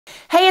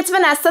Hey, it's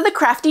Vanessa, the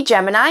Crafty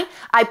Gemini.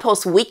 I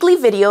post weekly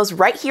videos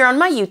right here on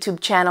my YouTube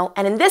channel,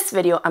 and in this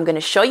video, I'm going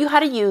to show you how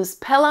to use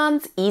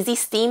Pellon's Easy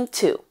Steam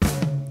 2.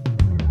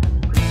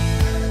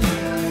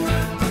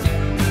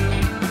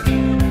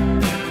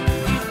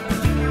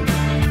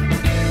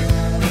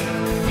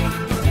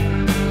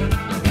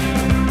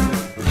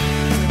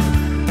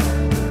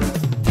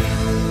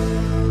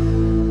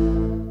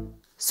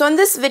 So in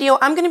this video,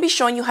 I'm going to be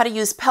showing you how to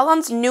use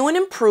Pellon's new and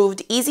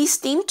improved Easy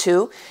Steam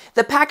 2.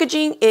 The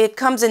packaging, it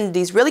comes in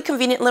these really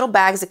convenient little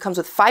bags. It comes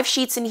with 5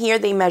 sheets in here.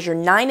 They measure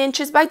 9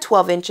 inches by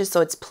 12 inches,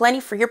 so it's plenty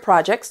for your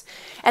projects.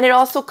 And it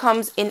also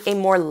comes in a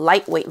more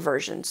lightweight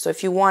version. So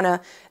if you want to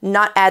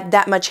not add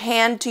that much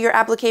hand to your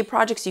applique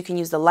projects, you can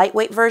use the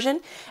lightweight version.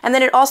 And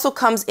then it also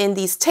comes in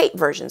these tape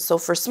versions. So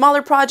for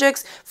smaller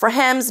projects, for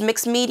hems,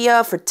 mixed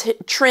media, for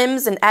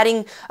trims, and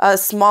adding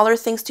smaller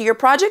things to your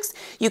projects,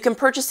 you can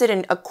purchase it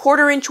in a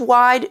 1/4 inch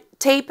wide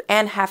tape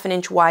and 1/2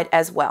 inch wide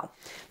as well.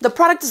 The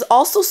product is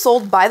also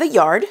sold by the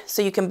yard,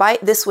 so you can buy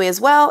it this way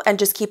as well and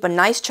just keep a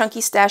nice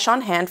chunky stash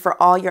on hand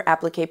for all your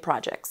applique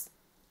projects.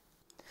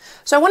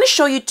 So I want to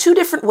show you 2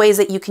 different ways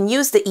that you can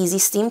use the Easy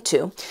Steam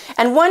 2.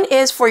 And one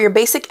is for your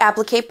basic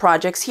applique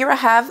projects. Here I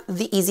have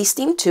the Easy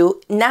Steam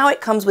 2. Now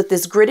it comes with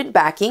this gridded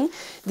backing.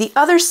 The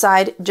other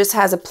side just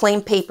has a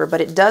plain paper,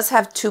 but it does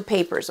have 2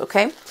 papers,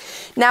 okay?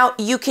 Now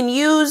you can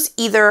use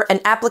either an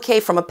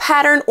applique from a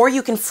pattern or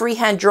you can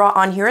freehand draw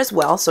on here as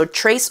well. So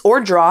trace or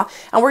draw,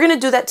 and we're going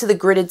to do that to the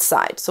gridded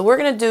side. So we're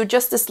going to do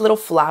just this little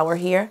flower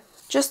here,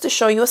 just to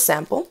show you a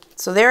sample.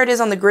 So there it is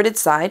on the gridded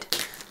side.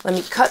 Let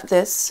me cut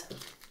this.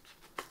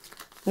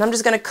 And I'm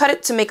just going to cut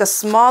it to make a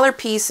smaller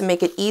piece and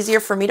make it easier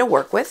for me to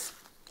work with.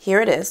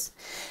 Here it is.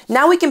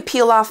 Now we can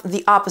peel off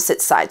the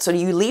opposite side. So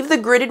you leave the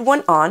gridded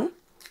one on,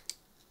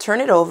 turn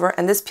it over,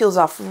 and this peels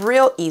off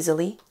real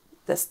easily.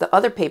 That's the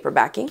other paper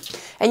backing.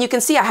 And you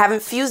can see I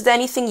haven't fused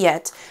anything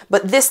yet,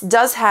 but this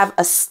does have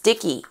a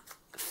sticky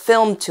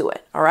film to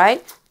it, all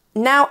right?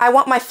 Now I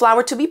want my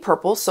flower to be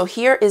purple, so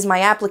here is my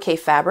applique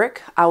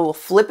fabric. I will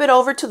flip it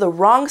over to the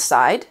wrong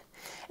side,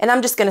 and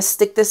I'm just going to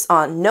stick this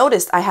on.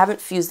 Notice I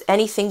haven't fused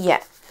anything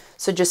yet.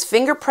 So just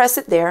finger press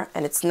it there,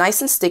 and it's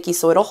nice and sticky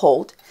so it'll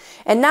hold.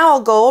 And now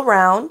I'll go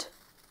around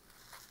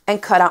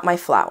and cut out my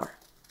flower.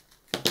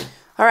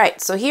 All right,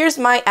 so here's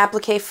my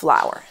applique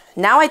flower.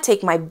 Now I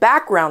take my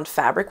background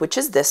fabric, which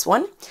is this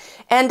one,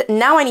 and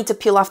now I need to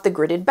peel off the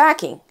gridded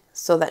backing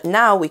so that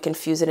now we can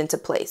fuse it into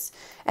place.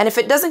 And if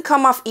it doesn't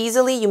come off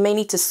easily, you may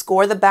need to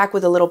score the back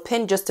with a little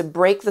pin just to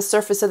break the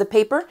surface of the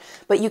paper,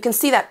 but you can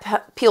see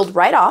that peeled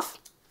right off.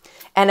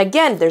 And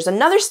again, there's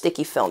another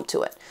sticky film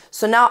to it.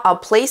 So now I'll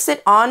place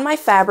it on my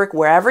fabric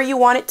wherever you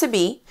want it to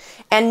be.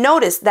 And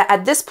notice that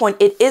at this point,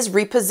 it is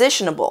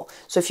repositionable.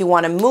 So if you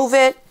want to move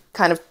it,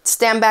 kind of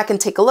stand back and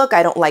take a look.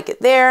 I don't like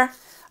it there.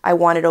 I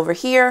want it over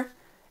here.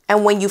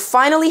 And when you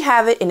finally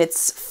have it in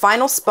its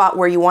final spot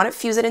where you want to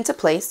fuse it into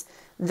place,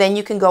 then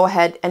you can go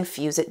ahead and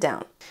fuse it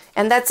down.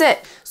 And that's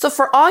it. So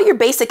for all your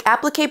basic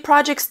applique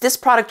projects, this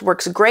product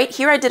works great.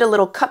 Here I did a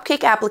little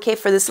cupcake applique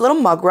for this little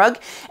mug rug.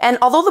 And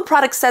although the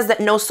product says that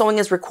no sewing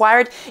is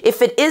required,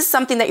 if it is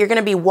something that you're going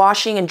to be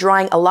washing and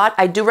drying a lot,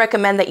 I do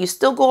recommend that you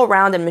still go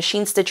around and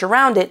machine stitch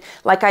around it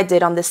like I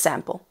did on this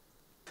sample.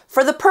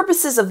 For the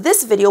purposes of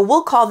this video,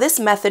 we'll call this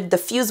method the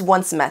fuse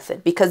once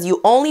method because you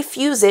only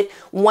fuse it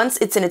once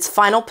it's in its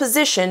final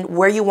position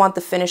where you want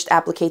the finished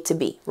applique to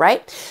be,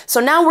 right? So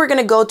now we're going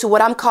to go to what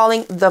I'm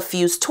calling the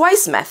fuse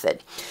twice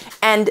method.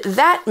 And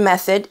that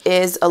method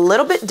is a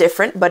little bit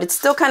different, but it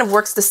still kind of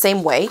works the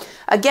same way.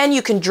 Again,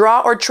 you can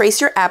draw or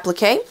trace your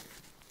applique.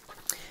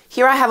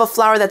 Here I have a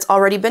flower that's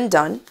already been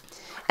done.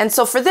 And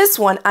so for this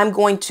one, I'm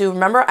going to,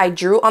 remember I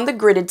drew on the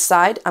gridded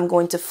side, I'm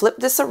going to flip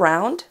this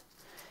around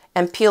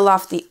and peel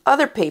off the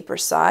other paper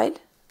side.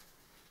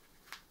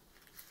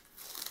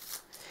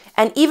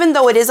 And even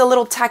though it is a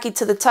little tacky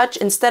to the touch,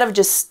 instead of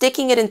just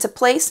sticking it into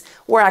place,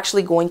 we're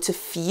actually going to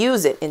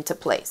fuse it into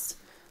place.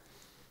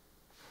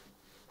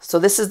 So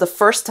this is the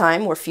first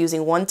time we're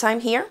fusing one time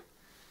here.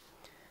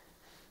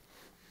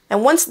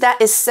 And once that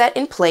is set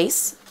in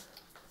place,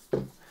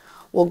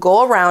 we'll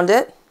go around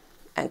it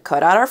and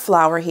cut out our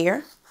flower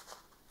here.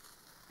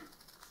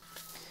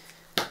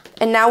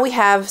 And now we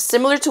have,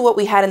 similar to what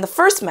we had in the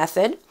first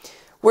method,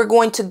 we're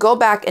going to go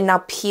back and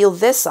now peel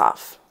this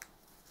off.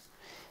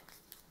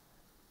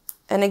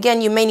 And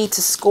again, you may need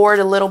to score it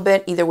a little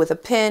bit, either with a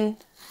pin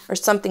or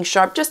something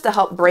sharp, just to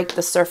help break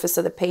the surface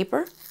of the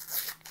paper,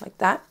 like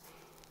that.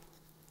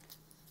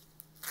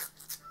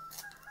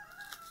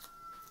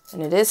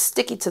 And it is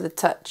sticky to the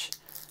touch.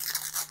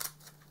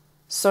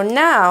 So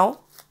now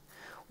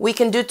we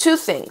can do 2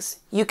 things.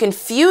 You can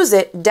fuse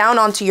it down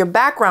onto your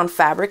background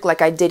fabric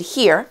like I did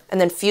here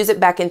and then fuse it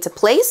back into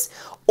place,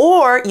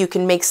 or you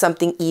can make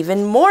something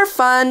even more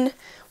fun,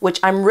 which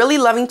I'm really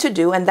loving to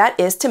do, and that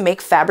is to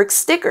make fabric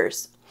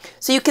stickers.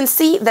 So you can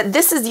see that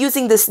this is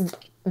using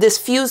this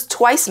fuse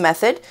twice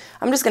method.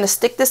 I'm just going to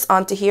stick this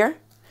onto here.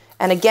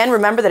 And again,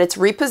 remember that it's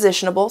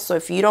repositionable, so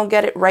if you don't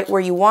get it right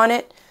where you want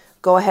it,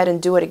 go ahead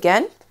and do it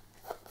again.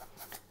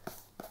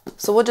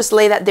 So we'll just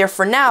lay that there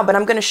for now, but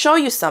I'm going to show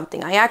you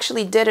something. I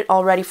actually did it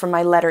already for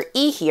my letter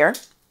E here.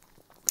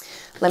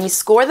 Let me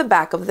score the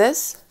back of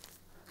this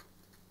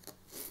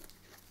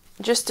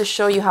just to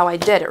show you how I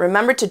did it.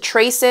 Remember to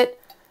trace it.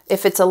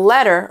 If it's a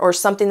letter or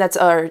something that's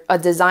a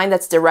design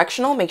that's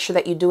directional, make sure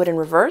that you do it in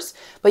reverse.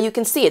 But you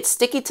can see it's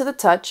sticky to the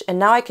touch, and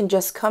now I can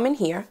just come in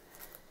here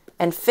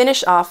and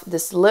finish off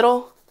this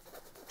little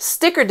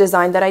sticker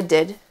design that I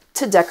did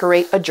to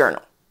decorate a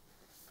journal.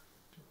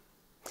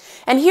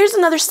 And here's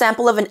another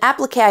sample of an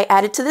applique I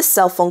added to this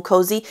cell phone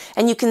cozy,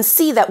 and you can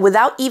see that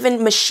without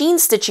even machine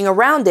stitching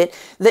around it,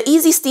 the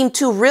Easy Steam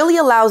 2 really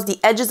allows the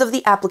edges of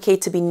the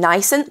applique to be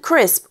nice and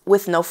crisp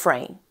with no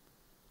fraying.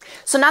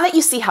 So now that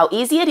you see how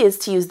easy it is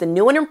to use the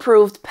new and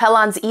improved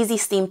Pellon's Easy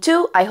Steam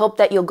 2, I hope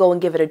that you'll go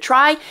and give it a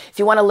try. If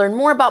you want to learn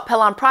more about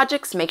Pellon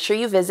projects, make sure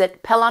you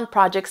visit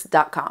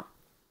pellonprojects.com.